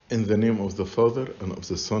In the name of the Father, and of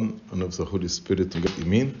the Son, and of the Holy Spirit,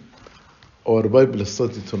 Amen. Our Bible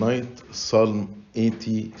study tonight, Psalm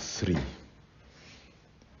 83.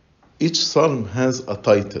 Each psalm has a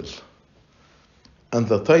title, and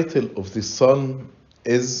the title of this psalm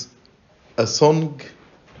is a song,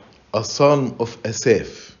 a psalm of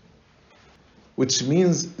Asaph, which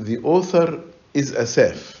means the author is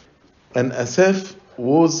Asaph. And Asaph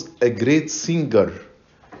was a great singer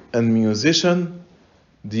and musician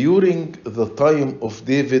during the time of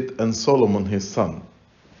David and Solomon his son.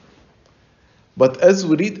 But as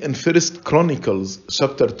we read in 1 Chronicles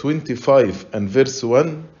chapter 25 and verse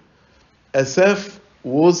 1, Asaph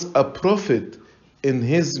was a prophet in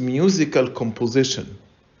his musical composition.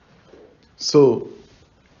 So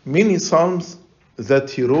many psalms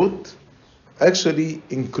that he wrote actually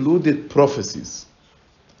included prophecies.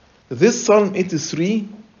 This Psalm 83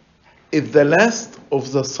 is the last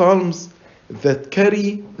of the psalms that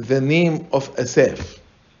carry the name of Asaph.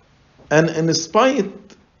 And in spite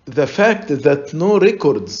the fact that no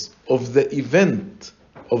records of the event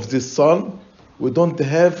of this psalm, we don't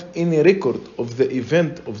have any record of the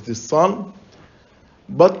event of this psalm,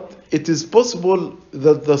 but it is possible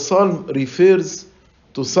that the psalm refers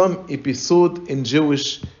to some episode in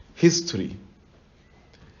Jewish history.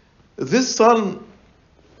 This psalm,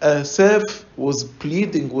 Asaph was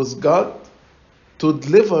pleading with God to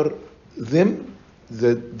deliver them,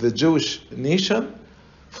 the Jewish nation,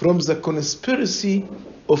 from the conspiracy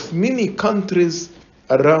of many countries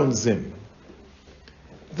around them.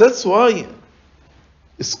 That's why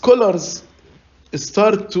scholars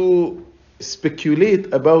start to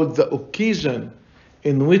speculate about the occasion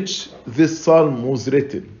in which this psalm was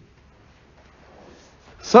written.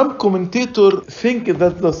 Some commentators think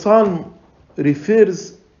that the psalm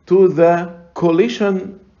refers to the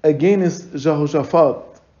coalition against Jehoshaphat,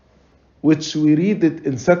 which we read it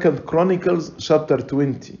in 2 Chronicles chapter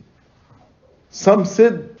 20. Some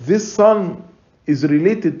said this psalm is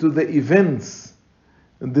related to the events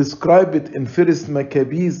described in 1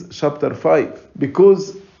 Maccabees chapter 5,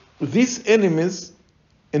 because these enemies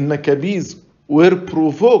in Maccabees were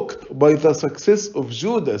provoked by the success of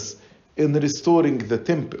Judas in restoring the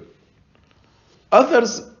temple.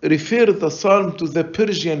 Others refer the psalm to the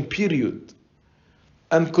Persian period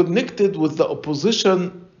and connected with the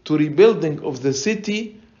opposition to rebuilding of the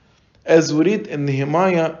city, as we read in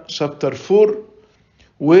Nehemiah chapter 4,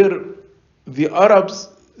 where the Arabs,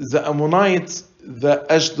 the Ammonites, the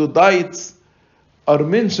Ashdodites are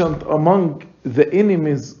mentioned among the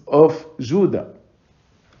enemies of Judah.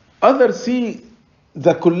 Others see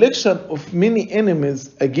the collection of many enemies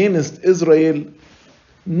against Israel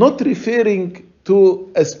not referring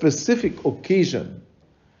to a specific occasion,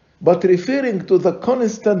 but referring to the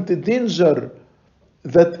constant danger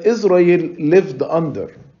that Israel lived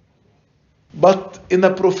under. But in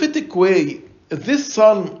a prophetic way, this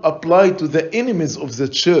psalm applied to the enemies of the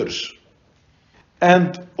church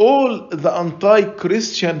and all the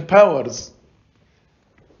anti-Christian powers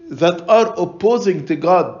that are opposing to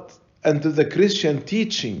God and to the Christian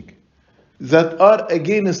teaching, that are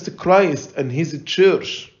against Christ and his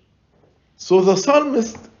church. So the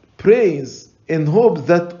psalmist prays in hope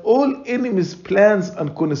that all enemies' plans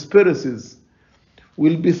and conspiracies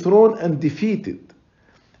will be thrown and defeated,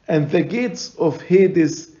 and the gates of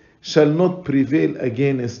Hades shall not prevail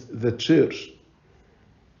against the church.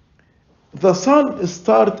 The psalm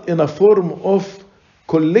starts in a form of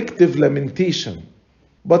collective lamentation,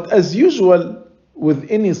 but as usual with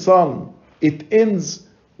any psalm, it ends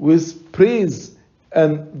with praise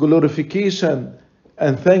and glorification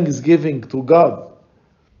and thanksgiving to God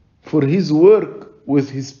for his work with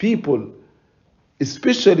his people,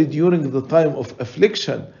 especially during the time of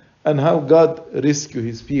affliction, and how God rescued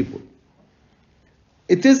his people.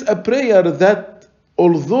 It is a prayer that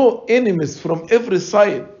although enemies from every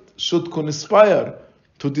side should conspire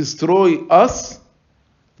to destroy us,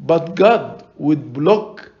 but God would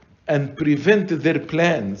block and prevent their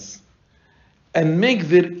plans and make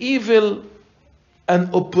their evil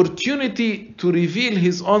an opportunity to reveal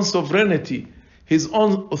his own sovereignty, his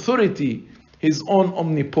own authority, his own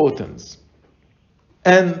omnipotence.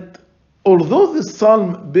 And although this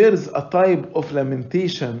psalm bears a type of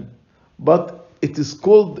lamentation, but it is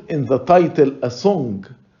called in the title a song,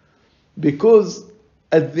 because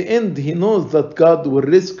at the end he knows that God will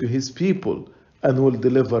rescue his people and will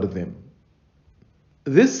deliver them.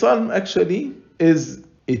 This psalm actually is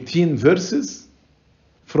 18 verses.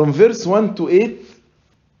 From verse 1 to 8,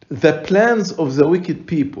 the plans of the wicked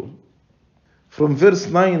people. From verse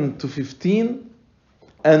 9 to 15,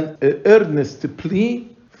 an earnest plea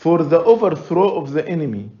for the overthrow of the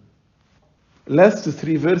enemy. last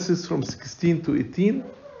three verses from 16 to 18,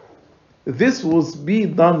 this was be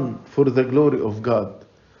done for the glory of God.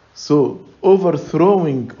 So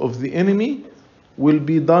overthrowing of the enemy will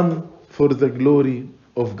be done for the glory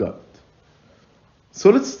of God. So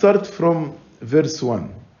let's start from verse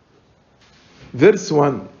 1. Verse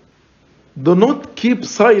 1. Do not keep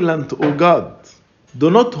silent, O God. Do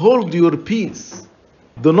not hold your peace.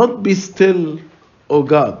 Do not be still, O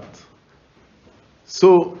God.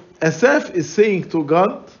 So Asaph is saying to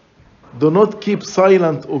God, do not keep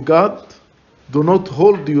silent, O God. Do not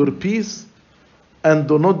hold your peace. And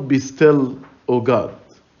do not be still, O God.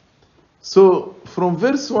 So from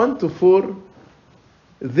verse 1 to 4,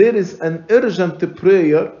 there is an urgent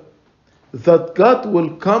prayer that God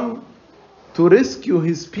will come to rescue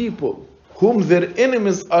his people, whom their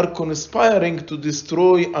enemies are conspiring to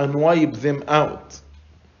destroy and wipe them out.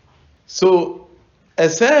 So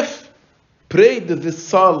Asaph prayed this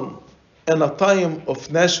psalm in a time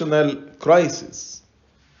of national crisis.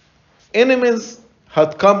 Enemies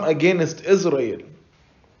had come against Israel,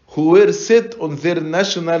 who were set on their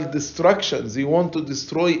national destruction. They want to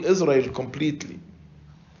destroy Israel completely.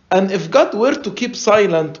 And if God were to keep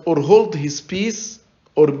silent or hold his peace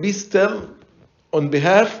or be still on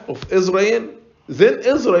behalf of Israel, then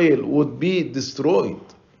Israel would be destroyed.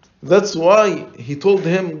 That's why he told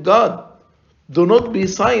him, God, do not be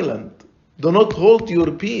silent. Do not hold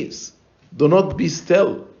your peace. Do not be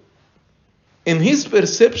still. In his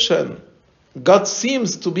perception, God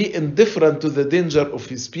seems to be indifferent to the danger of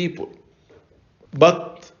his people.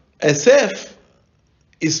 But Asaph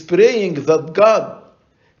is praying that God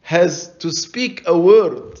has to speak a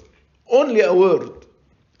word, only a word,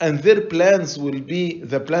 and their plans will be,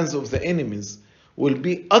 the plans of the enemies, will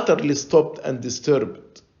be utterly stopped and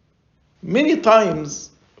disturbed. Many times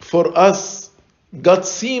for us, God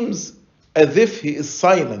seems as if he is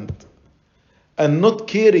silent and not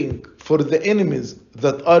caring for the enemies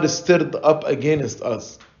that are stirred up against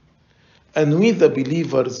us. And we, the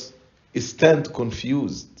believers, stand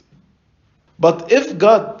confused. But if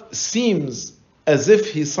God seems as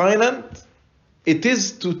if he's silent, it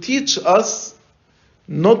is to teach us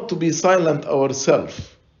not to be silent ourselves,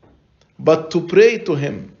 but to pray to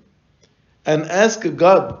him and ask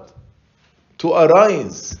God to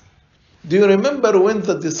arise. Do you remember when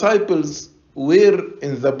the disciples were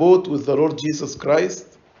in the boat with the Lord Jesus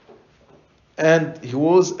Christ and he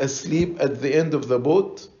was asleep at the end of the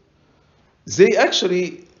boat? They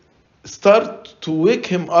actually start to wake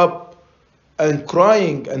him up and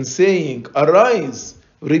crying and saying, arise,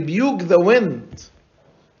 rebuke the wind,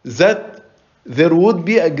 that there would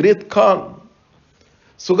be a great calm.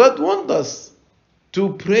 So God wants us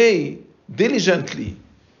to pray diligently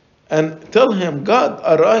and tell him, God,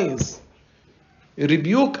 arise,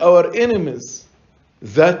 rebuke our enemies,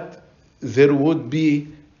 that there would be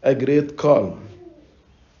a great calm.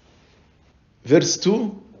 Verse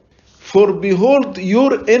 2, for behold,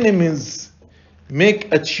 your enemies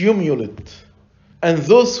make a tumult, and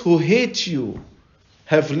those who hate you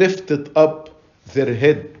have lifted up their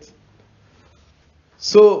head.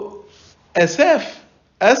 So Asaph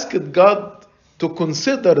asked God to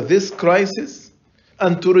consider this crisis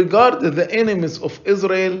and to regard the enemies of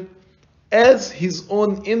Israel as his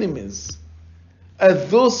own enemies, as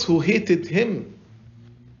those who hated him.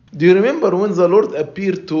 Do you remember when the Lord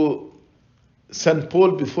appeared to St.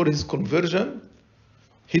 Paul before his conversion?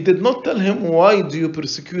 He did not tell him, why do you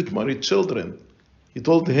persecute my children? He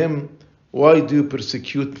told him, why do you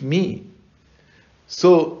persecute me?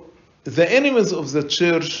 So the enemies of the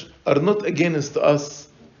church are not against us,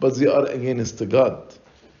 but they are against God.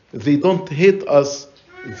 They don't hate us,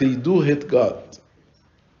 they do hate God.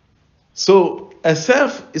 So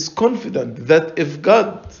Asaph is confident that if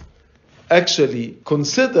God actually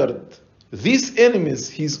considered these enemies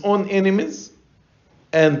his own enemies,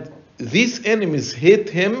 and these enemies hate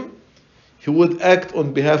him, he would act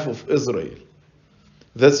on behalf of Israel.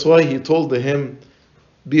 That's why he told him,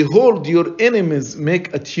 behold, your enemies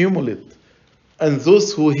make a tumult, and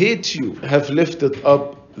those who hate you have lifted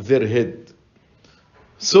up their head.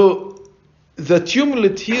 So the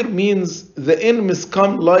tumult here means the enemies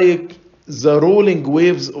come like the rolling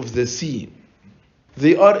waves of the sea.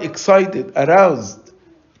 They are excited, aroused,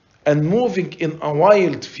 and moving in a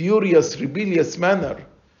wild, furious, rebellious manner,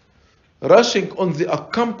 rushing on the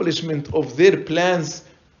accomplishment of their plans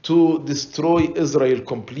to destroy Israel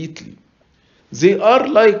completely. They are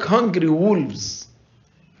like hungry wolves,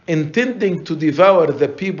 intending to devour the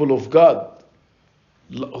people of God,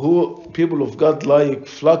 who people of God like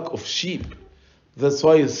flock of sheep. That's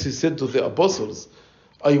why he said to the apostles,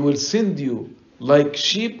 I will send you like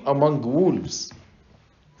sheep among wolves.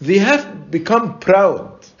 They have become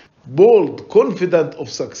proud, bold, confident of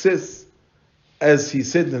success. As he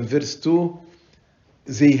said in verse 2,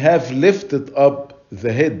 they have lifted up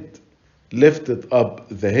the head. Lifted up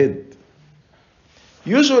the head.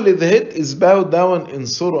 Usually the head is bowed down in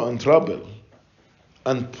sorrow and trouble,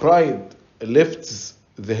 and pride lifts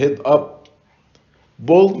the head up.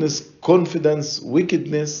 Boldness, confidence,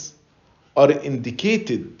 wickedness are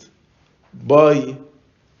indicated by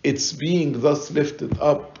its being thus lifted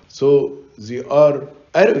up. So they are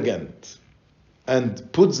arrogant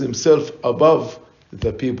and put themselves above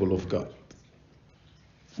the people of God.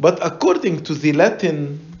 But according to the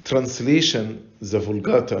Latin translation, the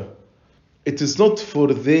Vulgata, it is not for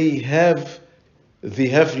they have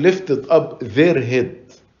lifted up their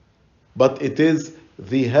head, but it is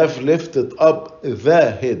they have lifted up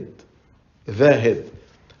the head. The head.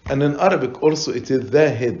 And in Arabic also it is the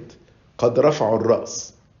head. قد رفعوا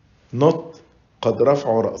الرأس. Not قد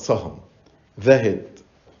رفعوا رأسهم. The head.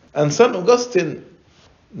 And St. Augustine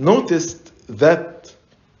noticed that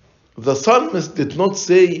the psalmist did not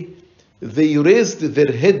say they raised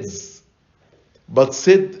their heads, but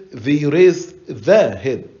said they raised the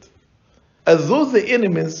head. As though the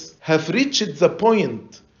enemies have reached the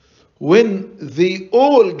point when they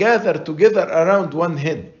all gather together around one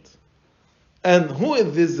head. And who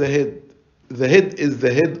is this the head? The head is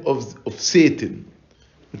the head of Satan.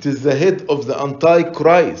 It is the head of the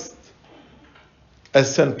Antichrist.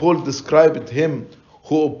 As St. Paul described him,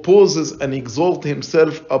 who opposes and exalts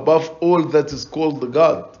himself above all that is called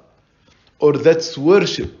God, or that's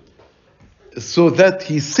worship, so that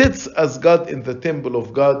he sits as God in the temple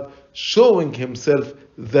of God, showing himself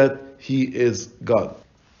that he is God.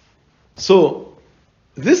 So,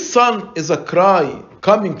 this psalm is a cry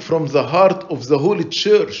coming from the heart of the Holy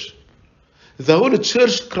Church. The Holy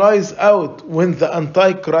Church cries out when the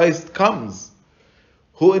Antichrist comes,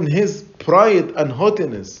 who in his pride and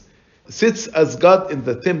haughtiness sits as God in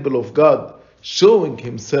the temple of God, showing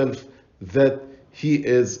himself that he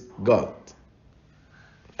is God.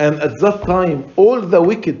 And at that time, all the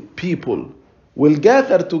wicked people will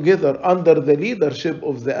gather together under the leadership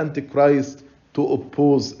of the Antichrist to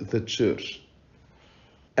oppose the church.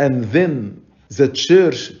 And then the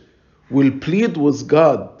church will plead with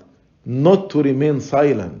God not to remain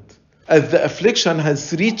silent, as the affliction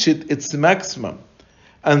has reached its maximum,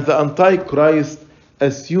 and the Antichrist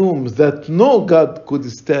assumes that no God could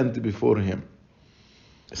stand before him.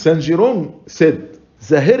 St. Jerome said,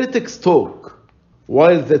 the heretics talk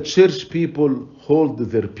while the church people hold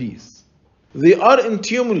their peace. They are in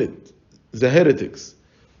tumult, the heretics,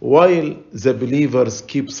 while the believers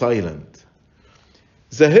keep silent.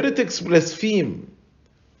 The heretics blaspheme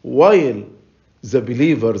while the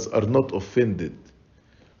believers are not offended.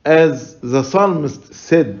 As the psalmist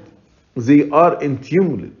said, they are in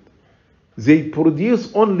tumult. They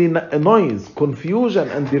produce only noise, confusion,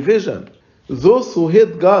 and division. Those who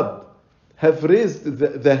hate God have raised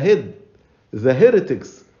the head. The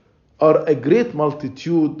heretics are a great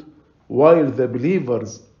multitude, while the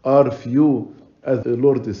believers are few, as the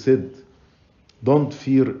Lord said, don't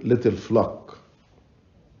fear, little flock.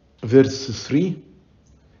 Verse 3,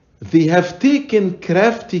 they have taken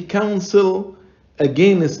crafty counsel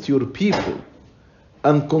against your people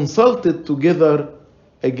and consulted together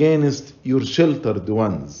against your sheltered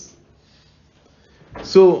ones.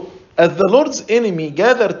 So, as the Lord's enemy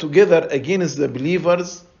gather together against the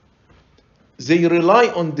believers, they rely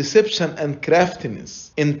on deception and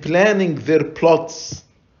craftiness in planning their plots,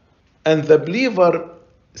 and the believer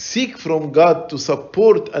seek from God to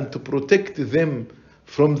support and to protect them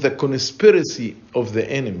from the conspiracy of the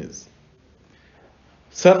enemies.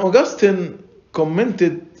 St. Augustine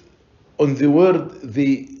commented on the word,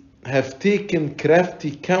 they have taken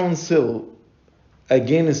crafty counsel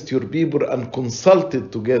against your people and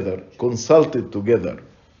consulted together.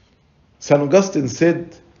 St. Augustine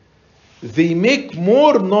said, they make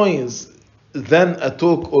more noise than a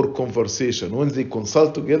talk or conversation. When they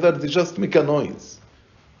consult together, they just make a noise,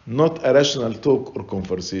 not a rational talk or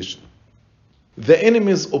conversation. The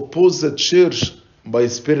enemies oppose the church by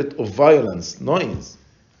spirit of violence, noise,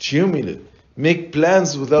 tumult, make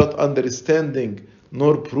plans without understanding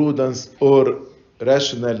nor prudence or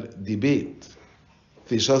rational debate.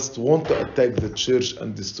 They just want to attack the church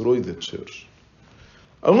and destroy the church.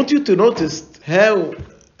 I want you to notice how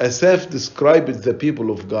Asaph described the people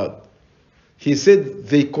of God. He said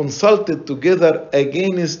they consulted together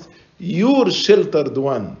against your sheltered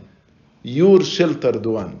one. Your sheltered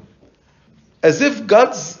one. As if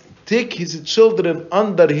God take his children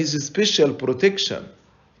under his special protection,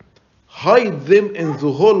 hide them in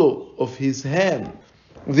the hollow of his hand,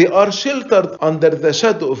 They are sheltered under the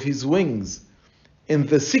shadow of his wings, in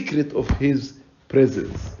the secret of his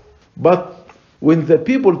presence. But when the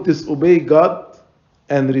people disobey God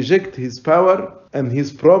and reject his power and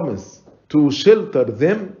his promise to shelter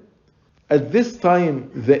them, at this time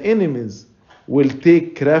the enemies will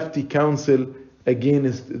take crafty counsel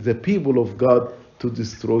against the people of God to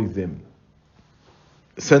destroy them.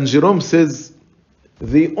 Saint Jerome says,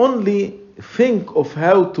 they only think of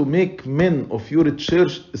how to make men of your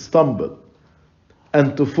church stumble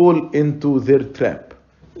and to fall into their trap.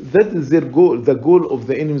 That is their goal, the goal of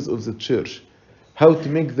the enemies of the church. How to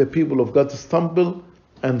make the people of God stumble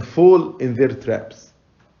and fall in their traps.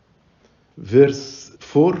 Verse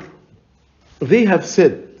 4, they have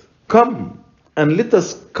said, come and let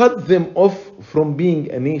us cut them off from being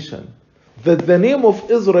a nation, that the name of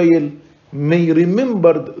Israel may be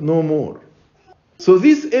remembered no more. So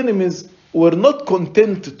these enemies were not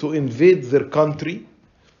content to invade their country,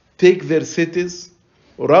 take their cities,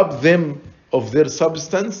 rob them of their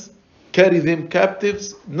substance, carry them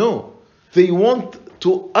captives. No, they want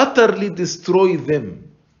to utterly destroy them.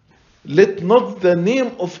 Let not the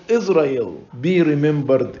name of Israel be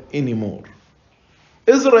remembered anymore.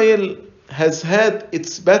 Israel has had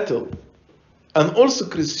its battle, and also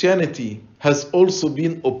Christianity has also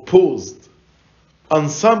been opposed, and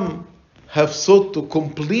some have sought to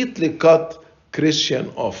completely cut Christian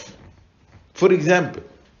off. For example,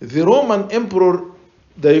 the Roman Emperor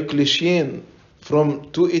Diocletian from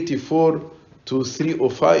 284 to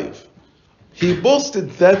 305, he boasted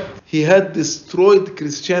that he had destroyed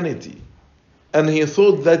Christianity, and he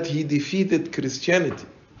thought that he defeated Christianity,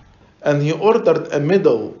 and he ordered a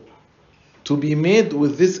medal to be made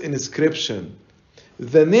with this inscription,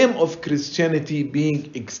 the name of Christianity being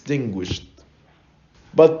extinguished.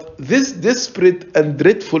 But this desperate and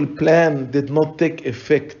dreadful plan did not take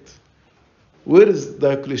effect. Where is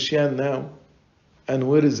Diocletian now? And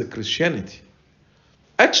where is the Christianity?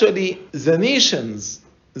 Actually, the nations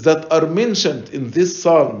that are mentioned in this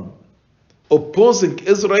psalm opposing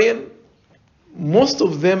Israel, most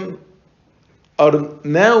of them are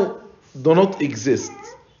now do not exist,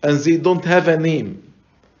 and they don't have a name.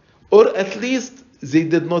 Or at least they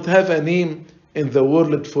did not have a name in the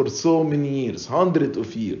world for so many years, hundreds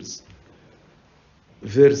of years.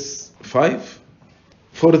 Verse 5,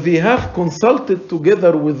 for they have consulted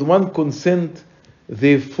together with one consent,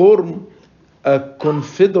 they form a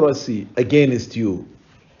confederacy against you.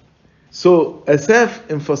 So Asaph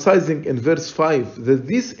emphasizing in verse 5 that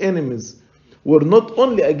these enemies were not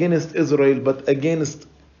only against Israel but against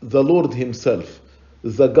the Lord himself,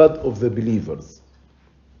 the God of the believers.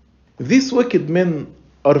 These wicked men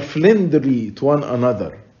are friendly to one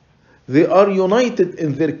another. They are united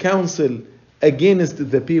in their counsel against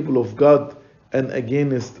the people of God and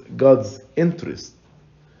against God's interest.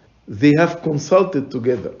 They have consulted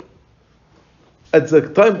together. At the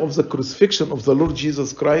time of the crucifixion of the Lord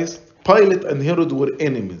Jesus Christ, Pilate and Herod were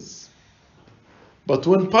enemies. But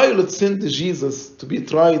when Pilate sent Jesus to be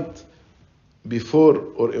tried before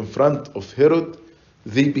or in front of Herod,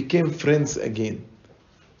 they became friends again.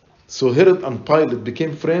 So Herod and Pilate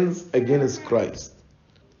became friends against Christ.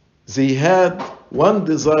 They had one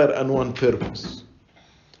desire and one purpose: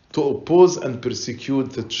 to oppose and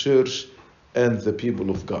persecute the church and the people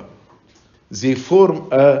of God. They form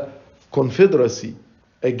a confederacy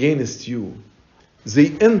against you.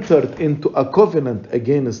 They entered into a covenant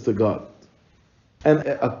against God. And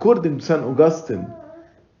according to St. Augustine,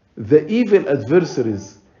 the evil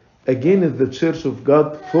adversaries against the Church of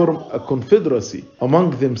God form a confederacy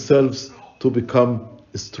among themselves to become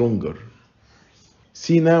stronger.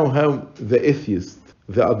 See now how the atheist,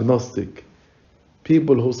 the agnostic,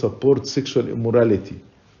 people who support sexual immorality,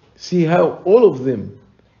 see how all of them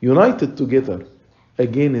united together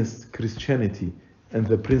against Christianity and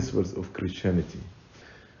the principles of Christianity.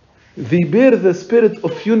 They bear the spirit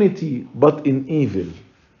of unity but in evil.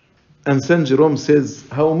 And Saint Jerome says,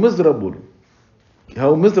 how miserable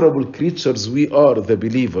creatures we are, the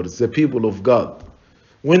believers, the people of God,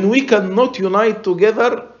 when we cannot unite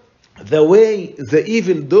together the way the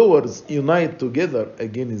evildoers unite together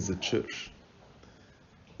against the church.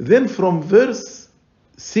 Then from verse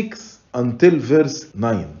 6 until verse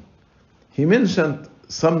 9, he mentioned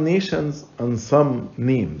some nations and some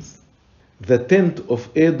names. The tent of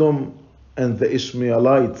Edom and the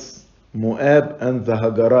Ishmaelites, Moab and the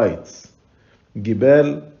Hagarites,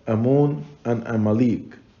 Gibal, Ammon and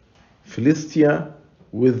Amalek, Philistia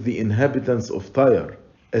with the inhabitants of Tyre.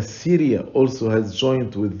 Assyria also has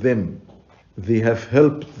joined with them. They have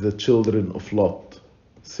helped the children of Lot.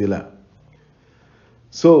 Selah.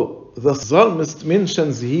 So the psalmist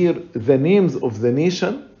mentions here the names of the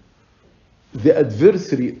nation, the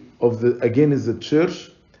adversary against the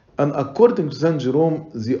church, and according to St.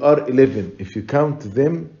 Jerome, they are 11. If you count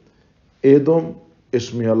them: Edom,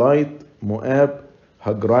 Ishmaelite, Moab,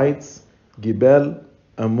 Hagrites, Gibel,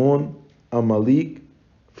 Ammon, Amalek,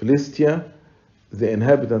 Philistia, the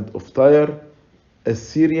inhabitant of Tyre,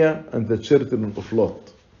 Assyria, and the children of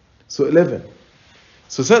Lot. So 11.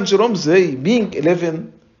 So St. Jerome say being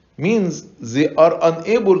 11 means they are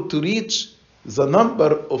unable to reach the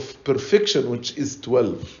number of perfection, which is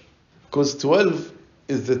 12. Because 12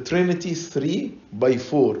 is the Trinity 3 by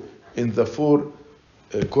 4 in the four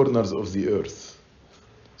corners of the earth.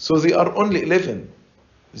 So they are only 11.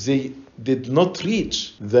 They did not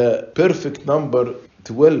reach the perfect number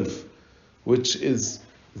 12, which is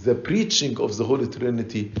the preaching of the Holy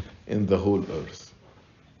Trinity in the whole earth.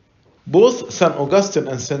 Both St. Augustine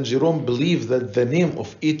and St. Jerome believe that the name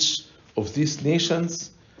of each of these nations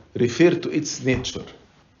refer to its nature.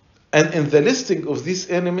 And in the listing of these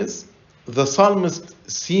enemies, the psalmist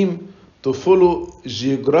seem to follow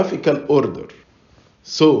geographical order.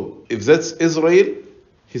 So, if that's Israel,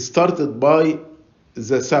 he started by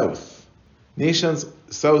the south, nations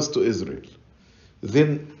south to Israel,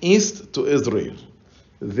 then east to Israel,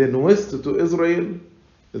 then west to Israel,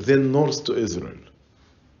 then north to Israel.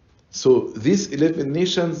 So these 11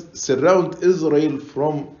 nations surround Israel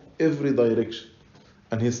from every direction.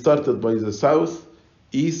 And he started by the south,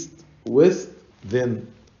 east, west, then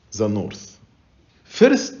the north.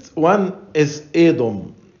 First one is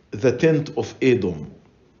Edom, the tent of Edom.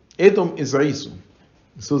 Edom is Esau.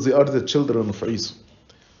 So they are the children of Esau.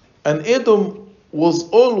 And Edom was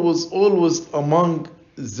always among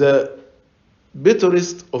the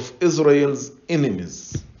bitterest of Israel's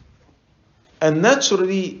enemies. And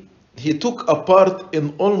naturally, he took a part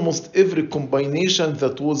in almost every combination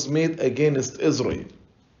that was made against Israel.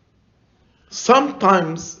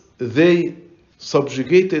 Sometimes they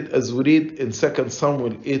subjugated, as we read in 2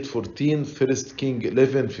 Samuel 8:14, 1 Kings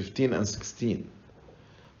 11:15 and 16.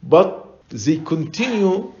 But they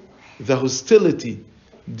continue the hostility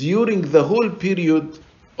during the whole period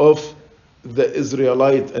of the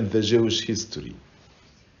Israelite and the Jewish history.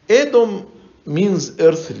 Edom means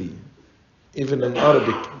earthly. Even in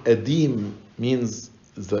Arabic, Adim means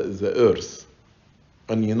the earth.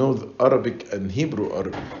 And you know, the Arabic and Hebrew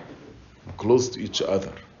are close to each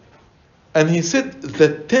other. And he said,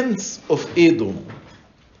 the tents of Edom.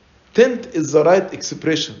 Tent is the right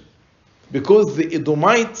expression, because the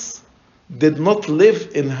Edomites did not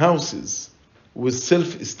live in houses with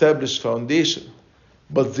self-established foundation,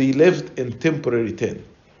 but they lived in temporary tents.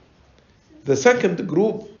 The second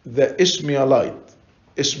group, the Ishmaelite.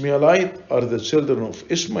 Ishmaelite are the children of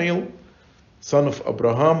Ishmael, son of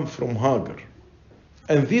Abraham from Hagar.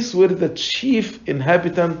 And these were the chief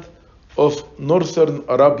inhabitant of northern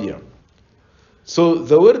Arabia. So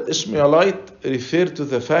the word Ishmaelite refers to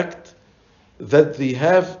the fact that they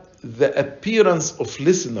have the appearance of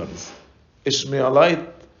listeners. Ishmaelite,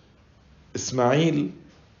 Ismail,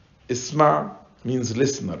 Isma means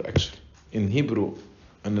listener actually, in Hebrew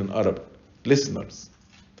and in Arabic, listeners.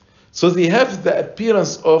 So they have the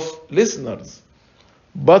appearance of listeners,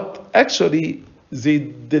 but actually they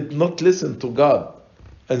did not listen to God,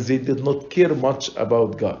 and they did not care much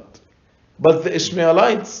about God. But the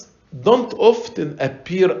Ishmaelites don't often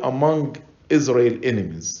appear among Israel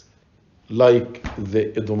enemies, like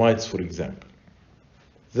the Edomites, for example.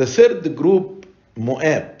 The third group,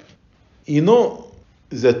 Moab. You know,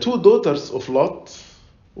 the two daughters of Lot,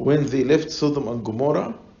 when they left Sodom and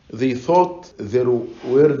Gomorrah, they thought there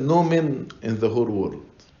were no men in the whole world.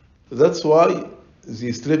 That's why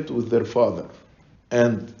they slept with their father.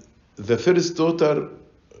 And the first daughter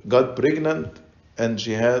got pregnant, and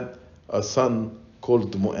she had a son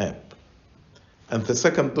called Moab. And the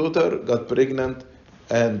second daughter got pregnant,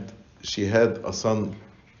 and she had a son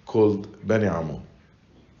called Bani Ammon.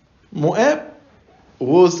 Moab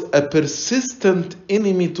was a persistent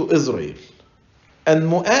enemy to Israel. And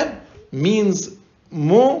Moab means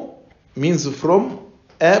Mo means from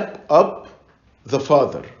Ab, up, the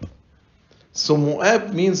father. So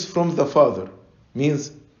Moab means from the father,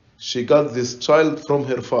 means she got this child from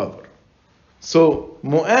her father. So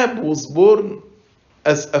Moab was born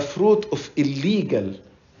as a fruit of illegal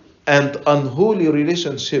and unholy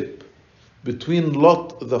relationship between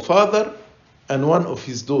Lot, the father, and one of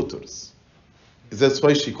his daughters. That's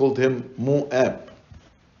why she called him Moab.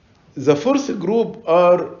 The fourth group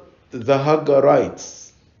are the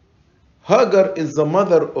Hagarites. Hagar is the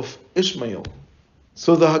mother of Ishmael.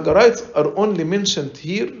 So the Hagarites are only mentioned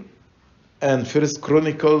here, and 1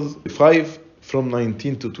 Chronicles 5, from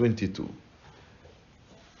 19 to 22.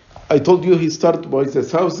 I told you he started by the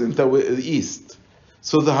south and the east.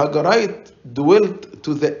 So the Hagarite dwelt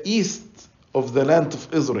to the east of the land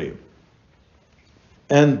of Israel.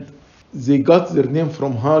 And they got their name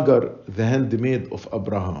from Hagar, the handmaid of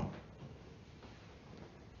Abraham.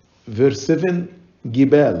 Verse 7,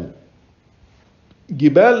 Gibal.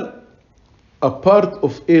 Gibal, a part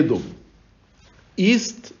of Edom,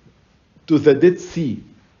 east to the Dead Sea.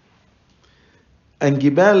 And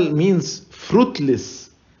Gibal means fruitless,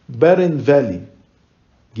 barren valley.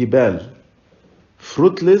 Gibal,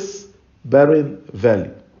 fruitless, barren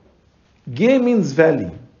valley. Ge means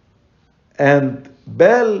valley, and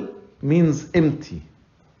Bal means empty.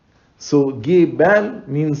 So Gebal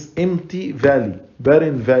means empty valley,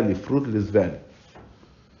 barren valley, fruitless valley.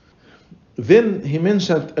 Then he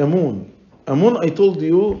mentioned Ammon. Ammon, I told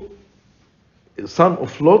you, son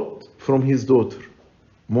of Lot from his daughter,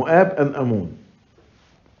 Moab and Ammon.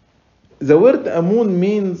 The word Ammon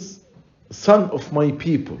means son of my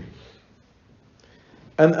people.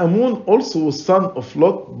 And Ammon also was son of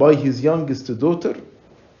Lot by his youngest daughter.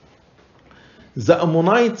 The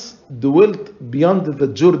Ammonites dwelt beyond the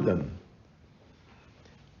Jordan,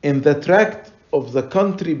 in the tract of the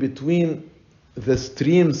country between the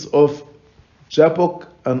streams of Jabbok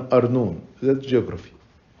and Arnon. That's geography.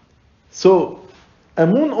 So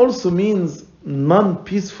Ammon also means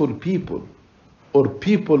non-peaceful people or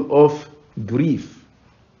people of grief.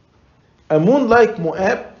 Ammon, like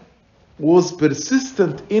Moab, was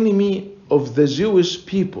persistent enemy of the Jewish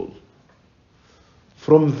people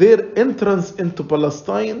from their entrance into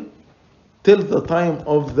Palestine till the time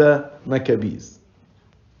of the Maccabees.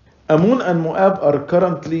 Ammon and Moab are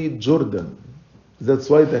currently Jordan. That's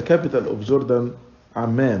why the capital of Jordan,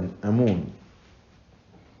 Amman, Ammon.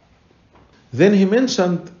 Then he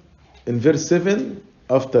mentioned in verse 7,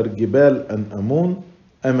 after Gibal and Ammon,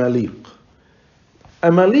 Amalek.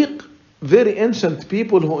 Amalek, very ancient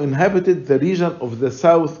people who inhabited the region of the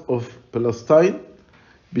south of Palestine,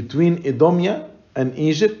 between Edomia and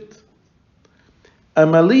Egypt.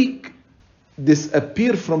 Amalek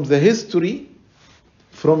disappeared from the history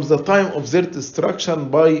from the time of their destruction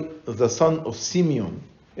by the son of Simeon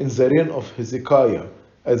in the reign of Hezekiah,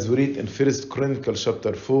 as we read in 1 Chronicles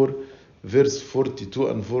chapter 4, verse 42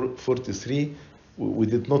 and 43. We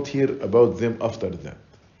did not hear about them after that.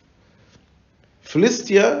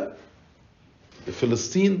 Philistine,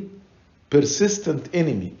 persistent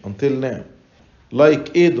enemy until now,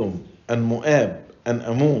 like Edom and Moab and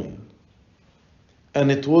Ammon.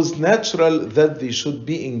 And it was natural that they should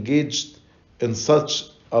be engaged in such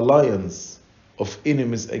alliance of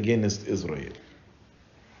enemies against Israel.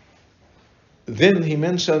 Then he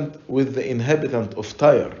mentioned with the inhabitant of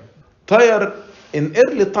Tyre. Tyre in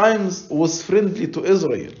early times was friendly to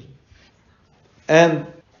Israel and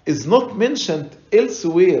is not mentioned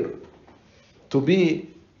elsewhere to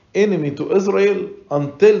be enemy to Israel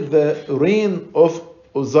until the reign of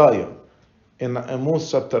Uzziah in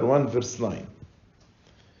Amos chapter 1 verse 9.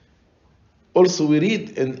 Also we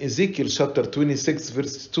read in Ezekiel chapter 26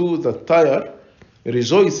 verse 2 that Tyre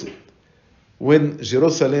rejoiced when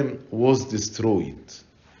Jerusalem was destroyed.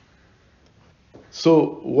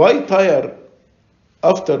 So why Tyre,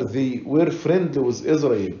 after they were friendly with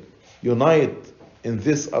Israel, unite in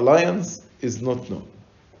this alliance is not known.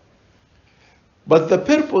 But the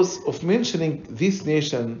purpose of mentioning this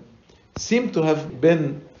nation seemed to have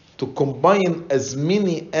been to combine as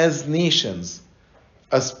many as nations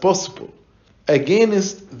as possible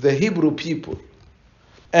against the Hebrew people,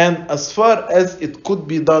 and as far as it could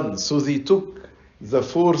be done. So they took the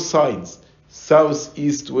four sides, south,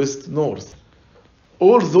 east, west, north,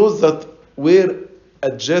 all those that were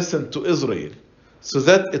adjacent to Israel, so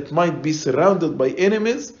that it might be surrounded by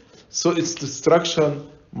enemies, so its destruction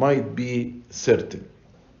might be certain.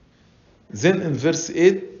 Then in verse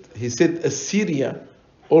 8, he said, Assyria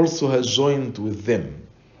also has joined with them.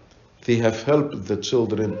 They have helped the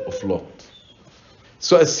children of Lot.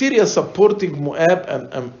 So Assyria supporting Moab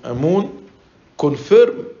and Ammon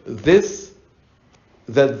confirm this,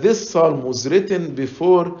 that this psalm was written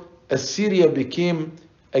before Assyria became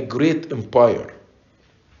a great empire.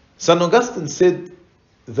 St. Augustine said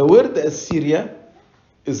the word Assyria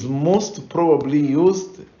is most probably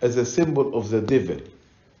used as a symbol of the devil.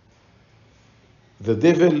 The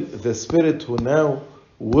devil, the spirit who now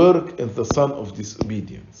work in the son of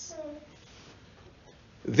disobedience.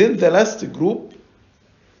 Then the last group,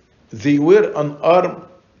 they were unarmed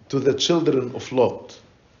to the children of Lot.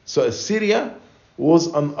 So Assyria was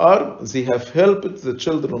unarmed, they have helped the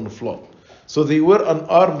children of Lot. So they were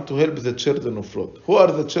unarmed to help the children of Lot. Who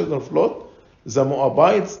are the children of Lot? the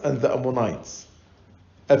Moabites and the Ammonites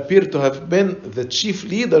appear to have been the chief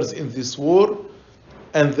leaders in this war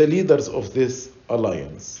and the leaders of this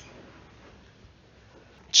alliance.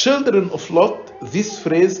 Children of Lot, this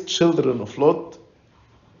phrase, children of Lot,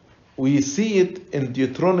 we see it in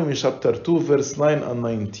Deuteronomy chapter 2, verse 9 and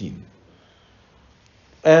 19.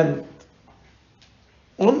 And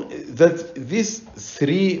on that, these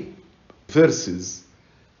three verses,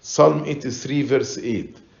 Psalm 83, verse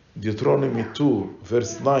 8, Deuteronomy 2,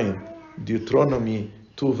 verse 9, Deuteronomy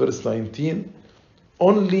 2, verse 19,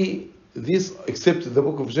 only this, except the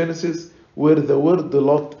book of Genesis, where the word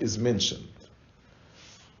Lot is mentioned.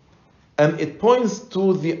 And it points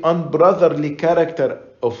to the unbrotherly character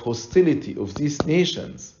of hostility of these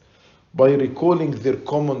nations by recalling their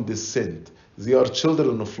common descent. They are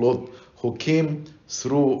children of Lot who came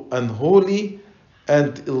through unholy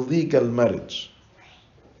and illegal marriage.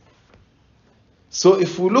 So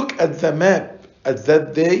if we look at the map at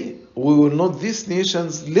that day, we will note these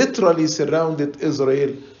nations literally surrounded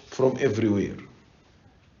Israel from everywhere.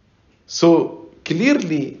 So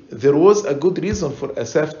clearly there was a good reason for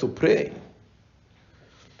Asaph to pray.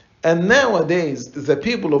 And nowadays the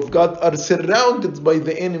people of God are surrounded by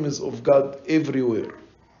the enemies of God everywhere.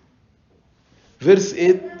 Verse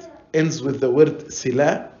 8 ends with the word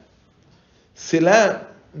Selah. Selah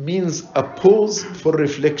means a pause for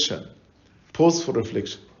reflection. Pause for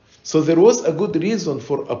reflection. So there was a good reason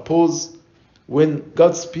for a pause when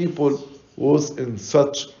God's people was in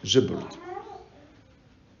such jeopardy.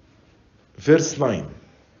 Verse 9.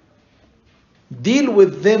 Deal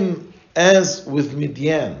with them as with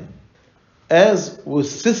Midian, as with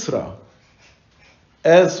Sisera,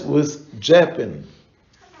 as with Jabin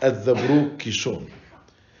at the brook Kishon.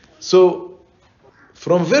 So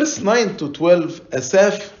from verse 9 to 12,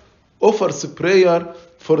 Asaph offers prayer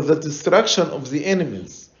for the destruction of the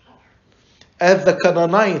enemies as the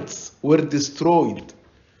Canaanites were destroyed.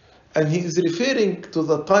 And he is referring to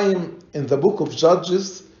the time in the book of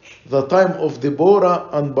Judges, the time of Deborah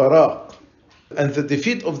and Barak, and the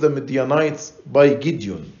defeat of the Midianites by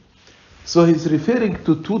Gideon. So he's referring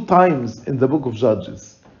to two times in the book of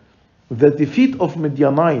Judges: the defeat of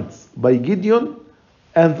Midianites by Gideon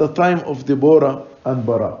and the time of Deborah and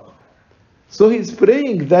Barak. So he's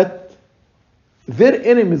praying that their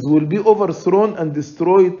enemies will be overthrown and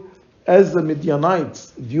destroyed as the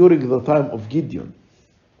Midianites during the time of Gideon.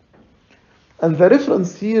 And the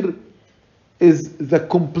reference here is the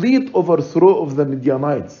complete overthrow of the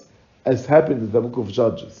Midianites, as happened in the book of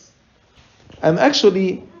Judges. And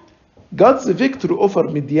actually, God's victory over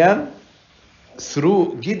Midian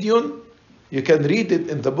through Gideon, you can read it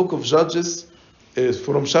in the book of Judges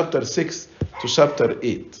from chapter 6 to chapter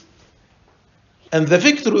 8. And the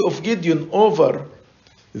victory of Gideon over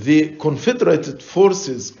the confederated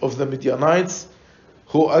forces of the Midianites,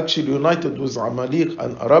 who actually united with Amalek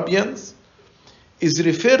and Arabians, is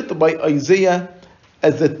referred by Isaiah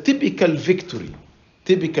as a typical victory.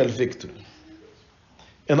 Typical victory.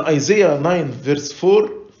 In Isaiah 9 verse 4,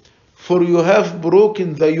 "For you have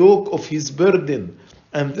broken the yoke of his burden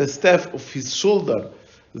and the staff of his shoulder,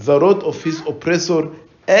 the rod of his oppressor,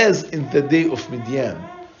 as in the day of Midian."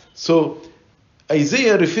 So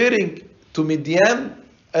Isaiah referring to Midian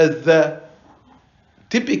as the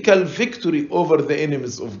typical victory over the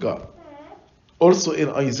enemies of God. Also in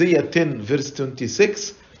Isaiah 10 verse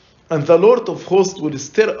 26, "And the Lord of hosts will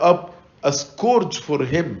stir up a scourge for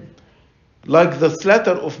him, like the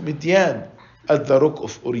slaughter of Midian at the rock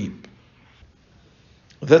of Oreb."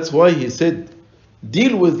 That's why he said,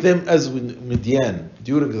 deal with them as with Midian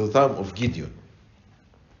during the time of Gideon.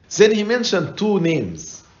 Then he mentioned two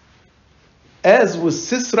names, as with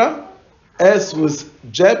Sisera, as with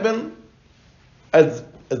Jabin at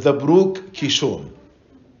the brook Kishon.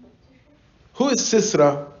 Who is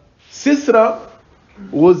Sisera? Sisera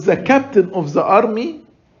was the captain of the army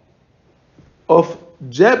of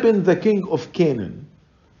Jabin, the king of Canaan.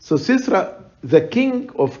 So Sisera, the king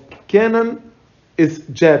of Canaan, is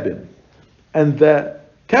Jabin, and the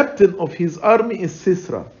captain of his army is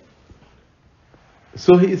Sisera.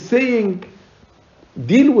 So he is saying,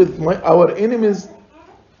 deal with our enemies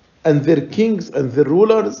and their kings and their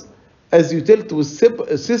rulers as you dealt with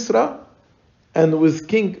Sisera and with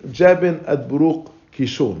King Jabin at Baruch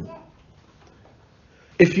Kishon.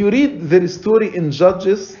 If you read their story in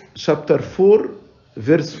Judges chapter 4,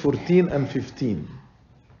 verse 14 and 15,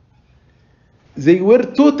 they were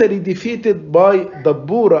totally defeated by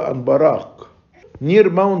Deborah and Barak near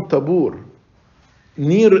Mount Tabor,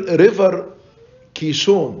 near river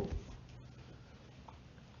Kishon.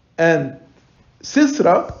 And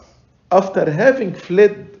Sisera, after having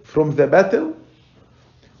fled from the battle,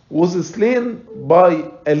 was slain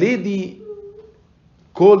by a lady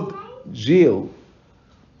called Jael,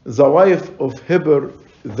 the wife of Heber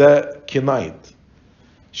the Kenite.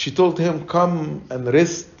 She told him, "Come and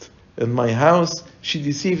rest in my house." She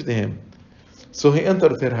deceived him. So he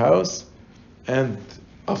entered her house, and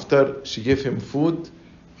after she gave him food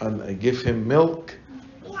and gave him milk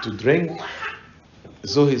to drink,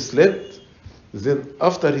 so he slept. Then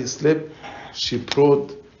after he slept, she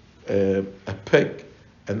brought a peg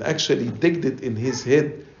and actually digged it in his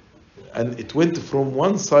head, and it went from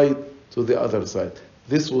one side to the other side.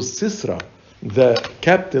 This was Sisera, the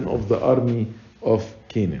captain of the army of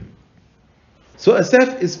Canaan. So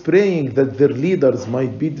Asaph is praying that their leaders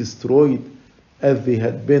might be destroyed as they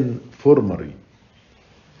had been formerly.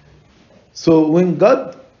 So when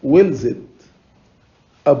God wills it,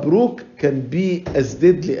 a brook can be as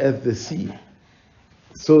deadly as the sea.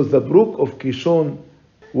 So the brook of Kishon,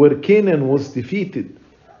 where Canaan was defeated,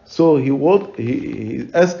 so he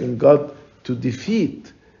asking God to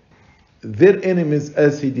defeat their enemies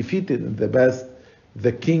as he defeated in the past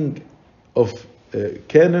the king of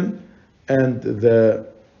Canaan and the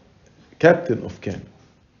captain of Canaan.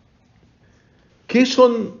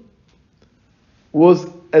 Kishon was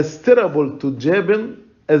as terrible to Jabin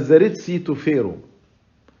as the Red Sea to Pharaoh.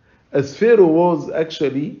 As Pharaoh was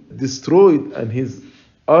actually destroyed and his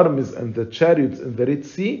armies and the chariots in the Red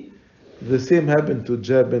Sea, the same happened to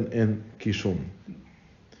Jabin and Kishon.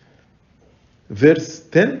 Verse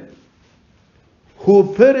 10,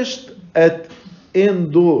 who perished at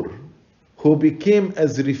Endor, who became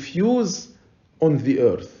as refuse on the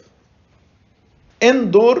earth.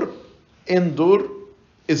 Endor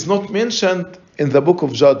is not mentioned in the book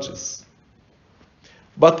of Judges,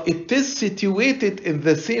 but it is situated in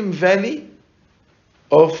the same valley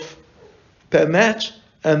of Tanach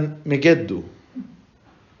and Megiddo.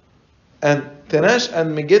 And Tanach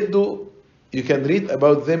and Megiddo, you can read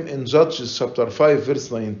about them in Judges chapter 5,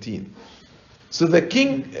 verse 19. So the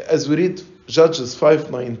king, as we read Judges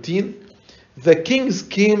 5:19, the kings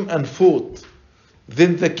came and fought.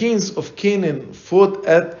 Then the kings of Canaan fought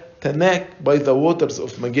at Tanach by the waters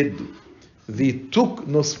of Megiddo. They took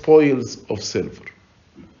no spoils of silver.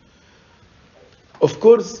 Of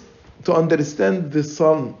course, to understand this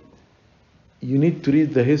psalm, you need to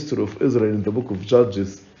read the history of Israel in the book of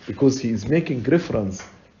Judges, because he is making reference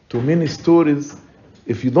to many stories.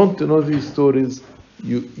 If you don't know these stories,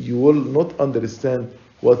 you will not understand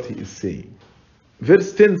what he is saying.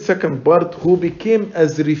 Verse 10, second part, who became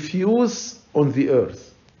as refuse on the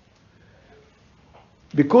earth.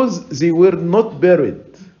 Because they were not buried,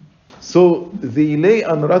 so they lay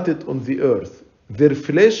unrotted on the earth. Their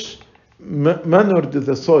flesh manured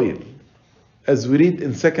the soil, as we read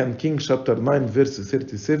in 2 Kings chapter 9, verse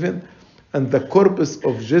 37, and the corpus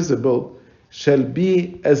of Jezebel shall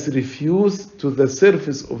be as refuse to the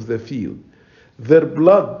surface of the field. Their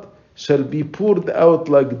blood shall be poured out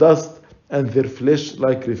like dust, and their flesh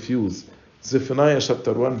like refuse. Zephaniah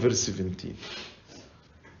chapter 1, verse 17.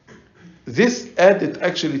 This added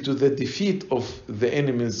actually to the defeat of the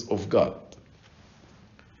enemies of God.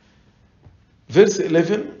 Verse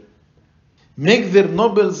 11, make their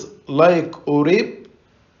nobles like Oreb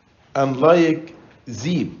and like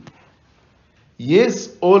Zeb.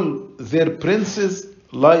 Yes, all their princes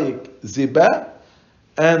like Zebah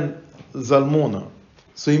and Zalmunna.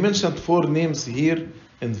 So he mentioned 4 names here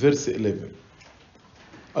in verse 11.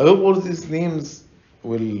 I hope all these names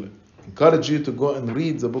will encourage you to go and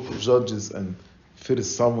read the book of Judges and 1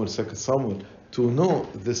 Samuel, 2 Samuel, to know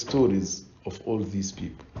the stories of all these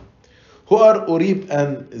people. Who are Oreb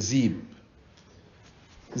and Zeb?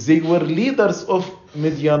 They were leaders of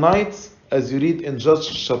Midianites, as you read in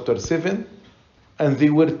Judges chapter 7, and they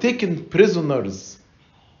were taken prisoners,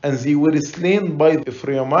 and they were slain by the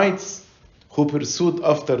Ephraimites who pursued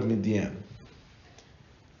after Midian.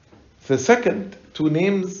 The second 2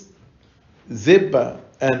 names, Zebah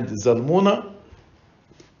and Zalmunna,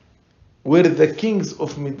 were the kings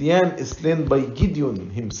of Midian slain by Gideon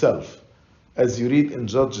himself, as you read in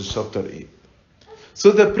Judges chapter 8.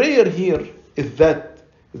 So the prayer here is that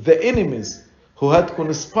the enemies who had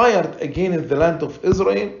conspired against the land of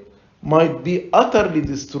Israel might be utterly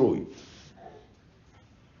destroyed.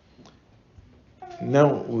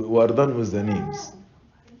 Now we are done with the names.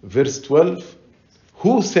 Verse 12,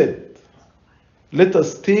 who said, let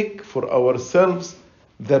us take for ourselves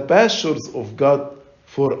the pastures of God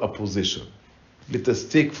for a possession. Let us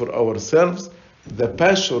take for ourselves the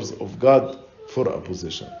pastures of God for a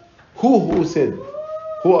possession. Who said?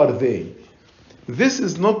 Who are they? This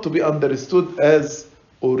is not to be understood as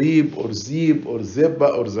Oreb or Zeb or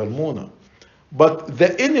Zebah or Zalmunna, but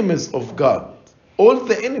the enemies of God, all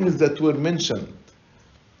the enemies that were mentioned,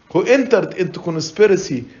 who entered into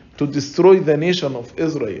conspiracy to destroy the nation of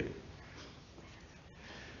Israel.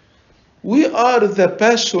 We are the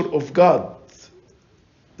pasture of God.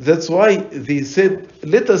 That's why they said,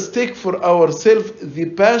 let us take for ourselves the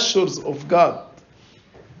pastures of God.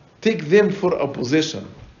 Take them for a possession.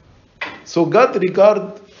 So God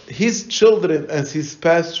regards his children as his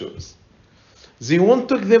pastures. They won't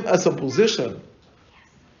take them as a possession.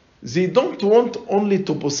 They don't want only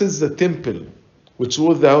to possess the temple, which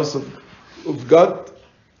was the house of God,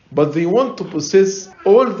 but they want to possess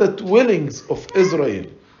all the dwellings of Israel,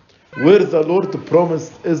 where the Lord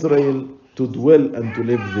promised Israel to dwell and to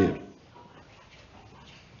live there.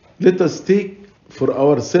 Let us take for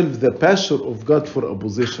ourselves the pasture of God for a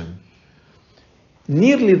possession.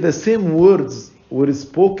 Nearly the same words were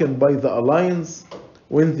spoken by the alliance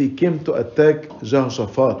when they came to attack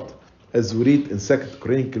Jehoshaphat, as we read in 2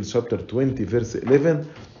 Chronicles chapter 20, verse 11,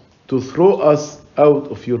 to throw us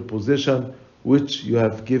out of your possession, which you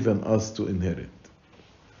have given us to inherit.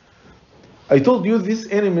 I told you these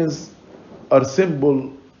enemies are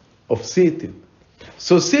symbol of Satan.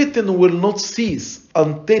 So Satan will not cease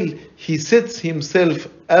until he sets himself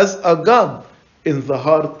as a God in the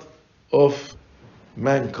heart of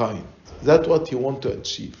mankind. That's what he wants to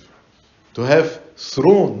achieve. To have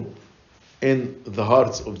throne in the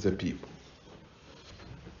hearts of the people.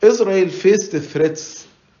 Israel faced the threats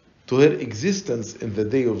to her existence in the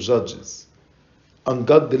day of Judges, and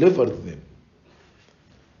God delivered them.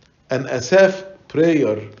 And Asaph's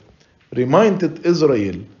prayer reminded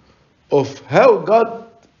Israel of how God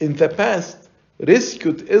in the past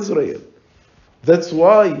rescued Israel. That's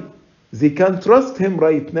why they can trust him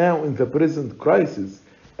right now in the present crisis.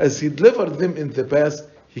 As he delivered them in the past,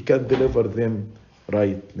 he can deliver them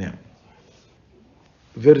right now.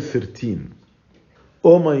 Verse 13.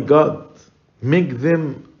 Oh my God, make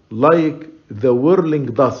them like the whirling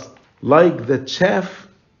dust, like the chaff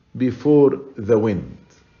before the wind.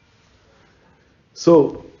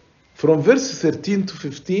 So, from verse 13 to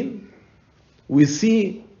 15, we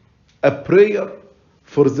see a prayer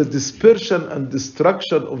for the dispersion and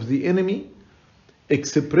destruction of the enemy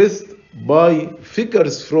expressed by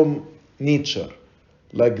figures from nature,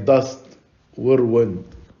 like dust, whirlwind.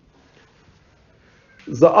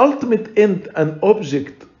 The ultimate end and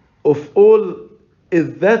object of all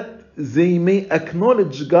is that they may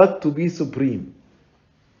acknowledge God to be supreme.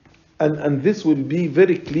 And this will be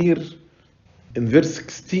very clear in verse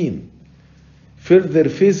 16. Fill their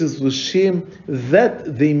faces with shame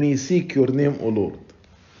that they may seek your name, O Lord.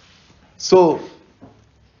 So,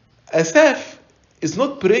 Asaph is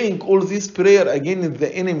not praying all this prayer against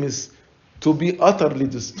the enemies to be utterly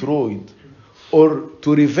destroyed or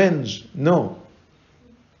to revenge. No.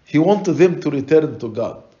 He wanted them to return to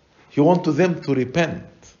God. He wanted them to repent.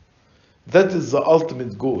 That is the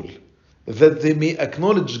ultimate goal, that they may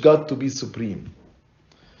acknowledge God to be supreme.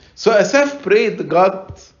 So Asaph prayed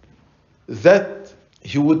God that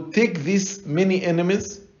he would take these many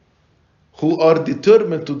enemies who are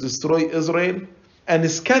determined to destroy Israel and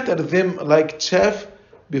scatter them like chaff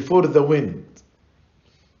before the wind.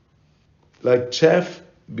 Like chaff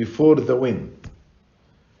before the wind.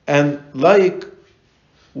 And like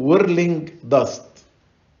whirling dust.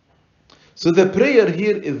 So the prayer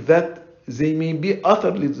here is that they may be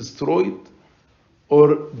utterly destroyed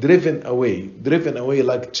or driven away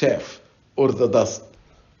like chaff or the dust.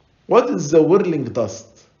 What is the whirling dust?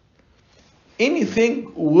 Anything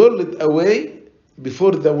whirled away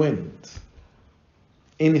before the wind.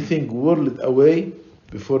 Anything whirled away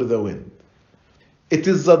before the wind. It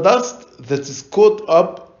is the dust that is caught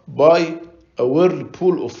up by a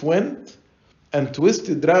whirlpool of wind and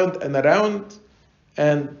twisted round and around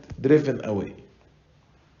and driven away.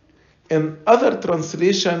 In other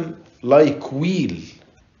translation, like wheel,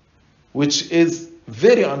 which is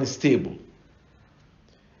very unstable.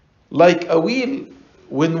 Like a wheel,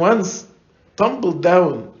 when once tumbled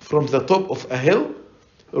down from the top of a hill,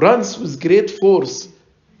 runs with great force,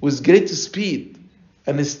 with great speed,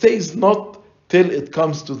 and stays not till it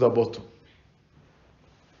comes to the bottom.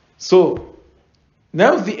 So,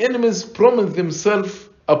 now the enemies promise themselves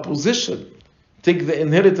a position, take the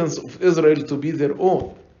inheritance of Israel to be their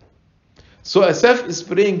own. So Asaph is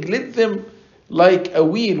praying, let them like a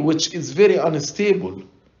wheel which is very unstable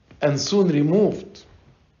and soon removed,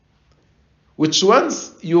 which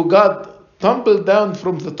once you got tumbled down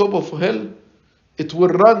from the top of a hill, it will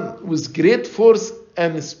run with great force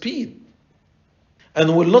and speed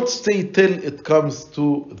and will not stay till it comes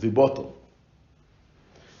to the bottom.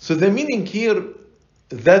 So the meaning here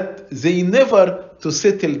that they never to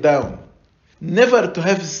settle down. never to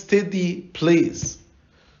have steady place,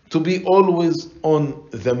 to be always on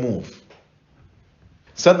the move.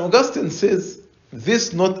 St. Augustine says,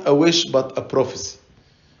 this not a wish but a prophecy.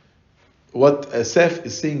 What Asaph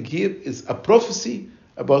is saying here is a prophecy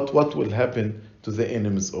about what will happen to the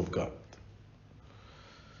enemies of God.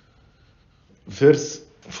 Verse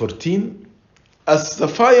 14, as the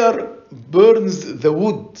fire burns the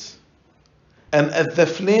wood, and as the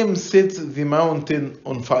flame sets the mountain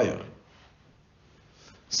on fire.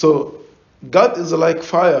 So God is like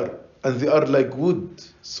fire, and they are like wood.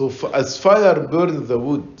 So as fire burns the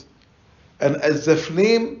wood, and as the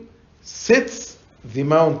flame sets the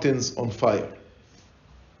mountains on fire.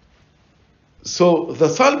 So the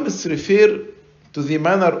psalmists refer to the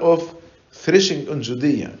manner of threshing in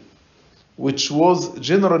Judea, which was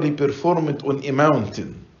generally performed on a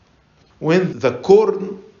mountain, when the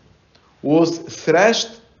corn was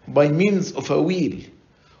thrashed by means of a wheel,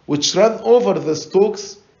 which ran over the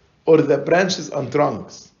stalks or the branches and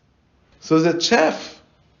trunks. So the chaff,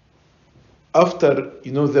 after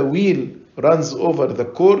the wheel runs over the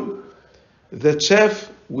corn, the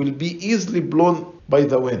chaff will be easily blown by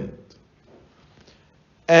the wind.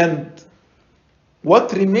 And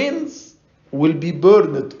what remains will be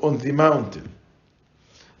burned on the mountain.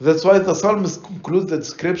 That's why the psalmist concludes the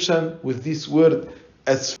description with this word,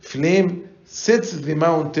 as flame sets the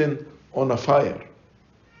mountain on a fire.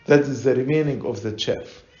 That is the remaining of the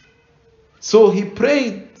chaff. So he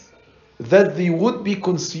prayed that they would be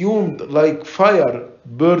consumed like fire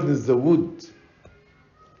burns the wood.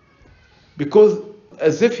 Because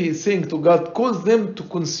as if he is saying to God, cause them to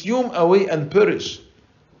consume away and perish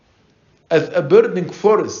as a burning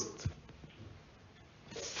forest.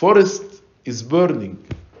 Forest is burning,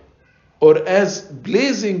 or as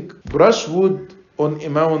blazing brushwood on a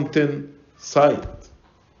mountain side.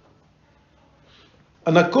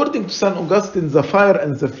 And according to St. Augustine, the fire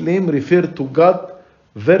and the flame refer to God's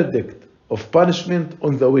verdict of punishment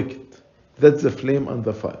on the wicked. That's the flame and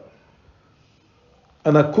the fire.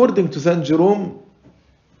 And according to St. Jerome,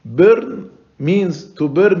 burn means to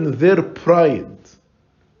burn their pride.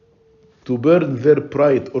 To burn their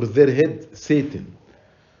pride, or their head, Satan.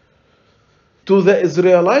 To the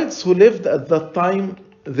Israelites who lived at that time,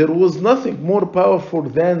 there was nothing more powerful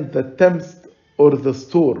than the tempest or the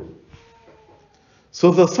storm.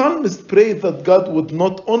 So the psalmist prayed that God would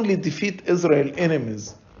not only defeat Israel's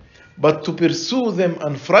enemies, but to pursue them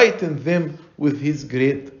and frighten them with his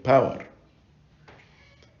great power.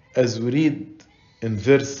 As we read in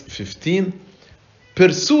verse 15,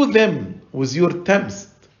 pursue them with your tempest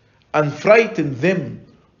and frighten them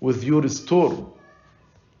with your storm.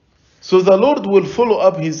 So the Lord will follow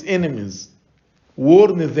up his enemies,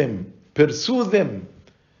 warn them, pursue them,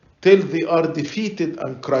 till they are defeated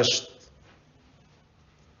and crushed.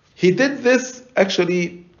 He did this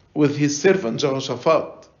actually with his servant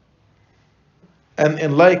Jehoshaphat. And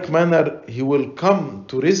in like manner, he will come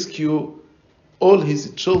to rescue all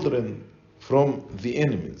his children from the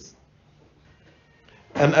enemies.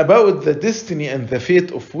 And about the destiny and the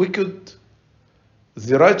fate of wicked,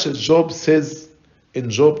 the righteous Job says in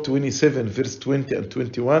Job 27, verse 20 and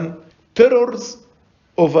 21, terrors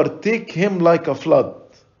overtake him like a flood.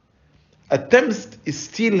 A tempest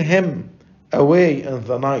steal him away in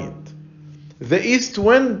the night. The east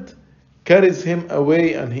wind carries him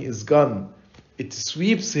away and he is gone. It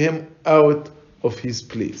sweeps him out of his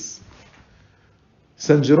place.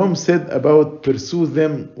 St. Jerome said about pursue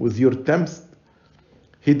them with your tempest,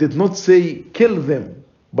 he did not say kill them,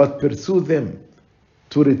 but pursue them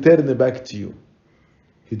to return back to you.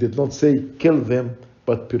 He did not say kill them,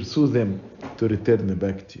 but pursue them to return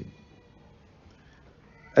back to you.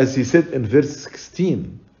 As he said in verse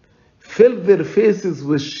 16, fill their faces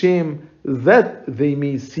with shame that they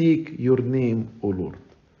may seek your name, O Lord.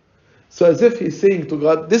 So as if he's saying to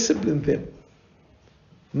God, discipline them,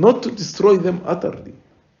 not to destroy them utterly,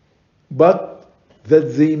 but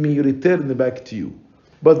that they may return back to you.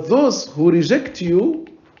 But those who reject you,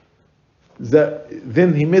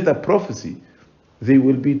 then he made a prophecy, they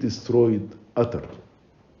will be destroyed utterly.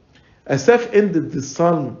 Asaph ended the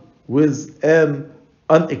psalm with an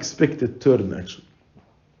unexpected turn, actually.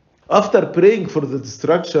 After praying for the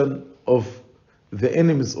destruction of the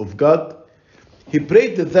enemies of God, he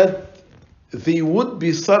prayed that they would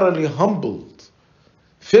be thoroughly humbled,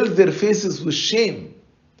 fill their faces with shame,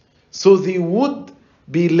 so they would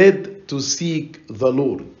be led to seek the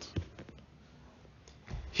Lord.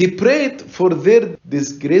 He prayed for their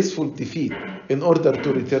disgraceful defeat in order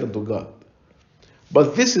to return to God.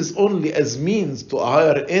 But this is only as means to a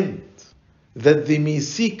higher end, that they may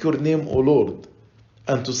seek your name, O Lord,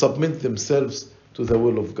 and to submit themselves to the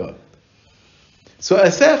will of God. So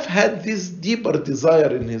Asaph had this deeper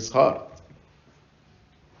desire in his heart.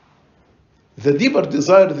 The deeper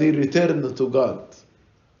desire, they returned to God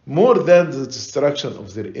more than the destruction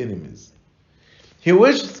of their enemies. He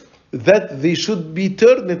wished that they should be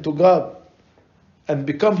turned to God and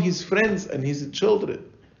become his friends and his children.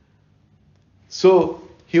 So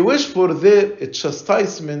he wished for their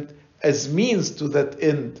chastisement as means to that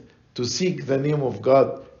end, to seek the name of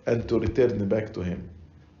God and to return back to him.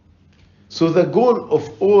 So the goal of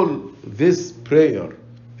all this prayer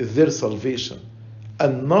is their salvation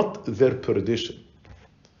and not their perdition.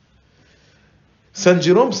 St.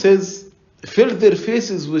 Jerome says, fill their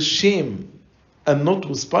faces with shame and not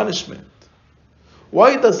with punishment.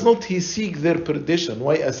 Why does not he seek their perdition?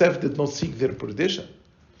 Why Asaph did not seek their perdition?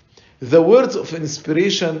 The words of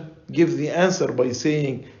inspiration give the answer by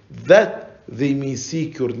saying that they may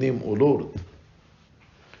seek your name, O Lord.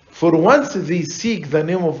 For once they seek the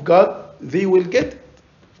name of God, they will get it.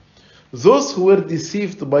 Those who were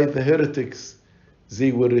deceived by the heretics,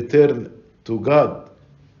 they will return to God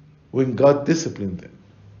when God disciplined them.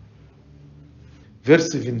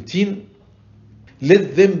 Verse 17,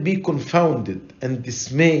 let them be confounded and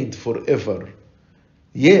dismayed forever.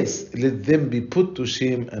 Yes, let them be put to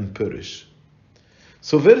shame and perish.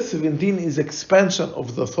 So verse 17 is expansion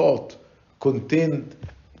of the thought contained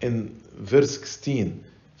in verse 16.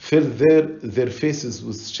 Fill their faces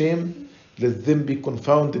with shame, let them be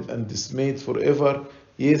confounded and dismayed forever.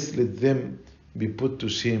 Yes, let them be put to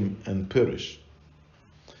shame and perish.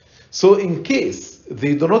 So in case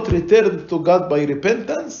they do not return to God by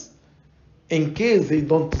repentance, in case they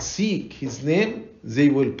don't seek his name, they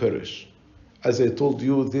will perish. As I told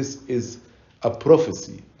you, this is a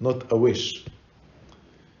prophecy, not a wish.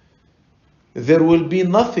 There will be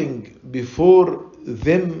nothing before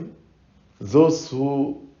them, those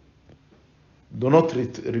who do not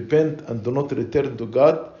repent and do not return to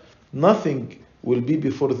God, nothing will be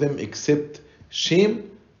before them except shame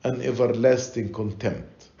and everlasting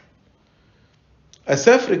contempt.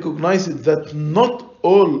 Asaph recognizes that not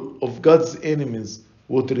all of God's enemies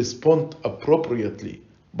would respond appropriately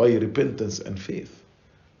by repentance and faith.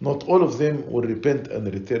 Not all of them will repent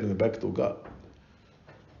and return back to God.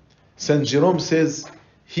 St. Jerome says,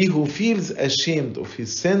 he who feels ashamed of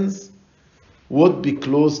his sins would be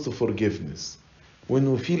close to forgiveness. When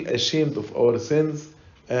we feel ashamed of our sins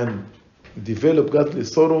and develop godly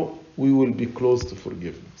sorrow, we will be close to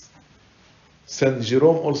forgiveness. St.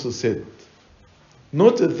 Jerome also said,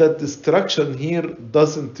 note that destruction here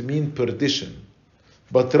doesn't mean perdition,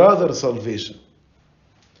 but rather salvation.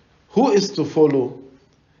 Who is to follow?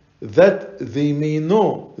 That they may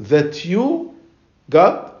know that you,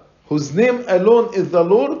 God, whose name alone is the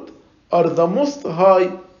Lord, are the most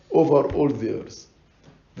high over all the earth.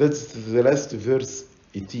 That's the last verse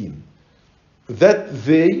 18. That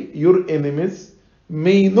they, your enemies,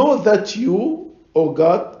 may know that you, O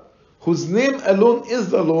God, whose name alone is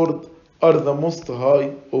the Lord, are the most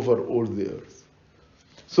high over all the earth.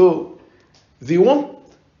 So they want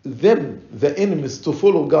them, the enemies, to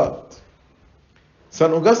follow God.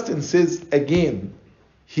 St. Augustine says again,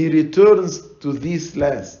 he returns to these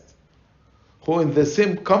last, who in the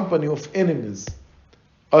same company of enemies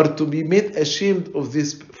are to be made ashamed of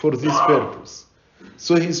this for this purpose.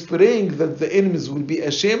 So he's praying that the enemies will be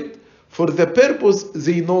ashamed for the purpose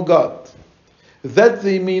they know God, that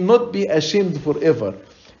they may not be ashamed forever.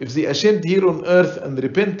 If they ashamed here on earth and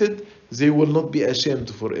repented, they will not be ashamed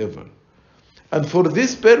forever. And for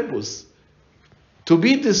this purpose, to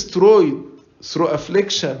be destroyed through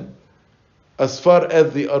affliction as far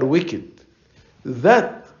as they are wicked,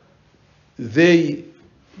 that they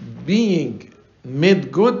being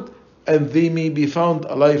made good and they may be found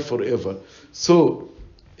alive forever. So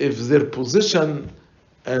if their position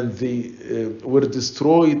and they were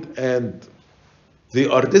destroyed and they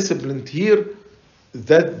are disciplined here,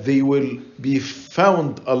 that they will be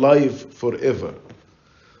found alive forever.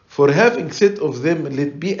 For having said of them,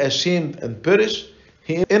 let be ashamed and perish,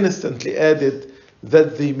 he instantly added,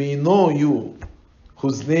 that they may know you,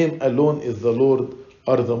 whose name alone is the Lord,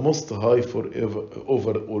 are the most high forever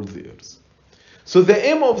over all the earth. So the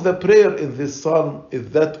aim of the prayer in this psalm is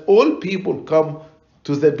that all people come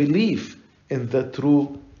to the belief in the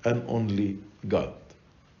true and only God.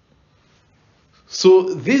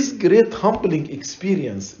 So this great humbling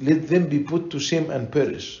experience, let them be put to shame and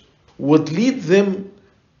perish, would lead them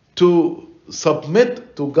to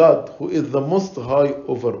submit to God, who is the most high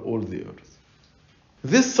over all the earth.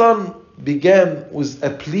 This psalm began with a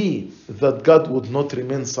plea that God would not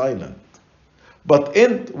remain silent, but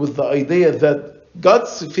end with the idea that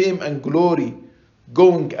God's fame and glory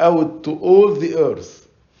going out to all the earth,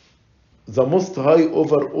 the Most High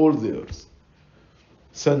over all the earth.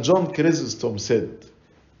 St. John Chrysostom said,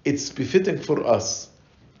 "It's befitting for us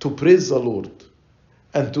to praise the Lord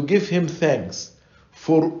and to give him thanks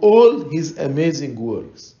for all his amazing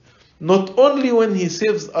works, not only when he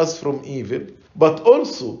saves us from evil, but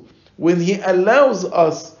also when he allows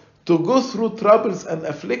us to go through troubles and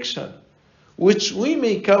affliction, which we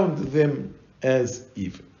may count them as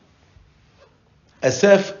evil."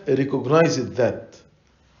 Asaph recognized that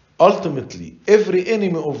ultimately every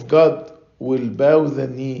enemy of God will bow the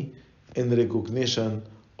knee in recognition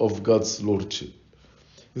of God's lordship.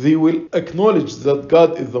 They will acknowledge that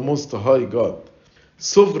God is the Most High God,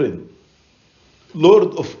 sovereign,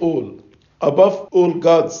 Lord of all, above all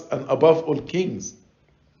gods and above all kings,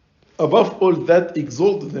 above all that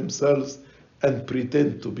exalt themselves and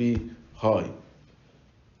pretend to be high.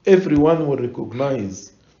 Everyone will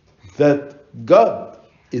recognize that God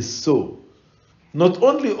is so, not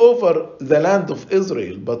only over the land of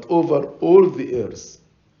Israel, but over all the earth.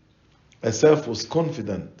 Asaph was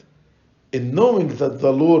confident in knowing that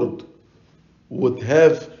the Lord would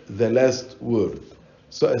have the last word.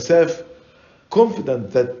 So Asaph,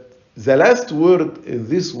 confident that the last word in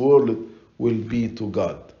this world will be to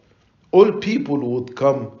God. All people would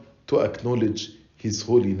come to acknowledge his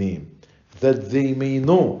holy name, that they may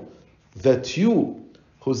know that you,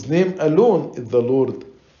 whose name alone is the Lord,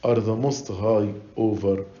 are the Most High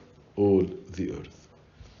over all the earth.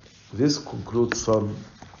 This concludes Psalm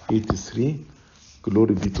 83.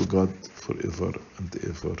 Glory be to God forever and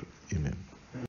ever. Amen.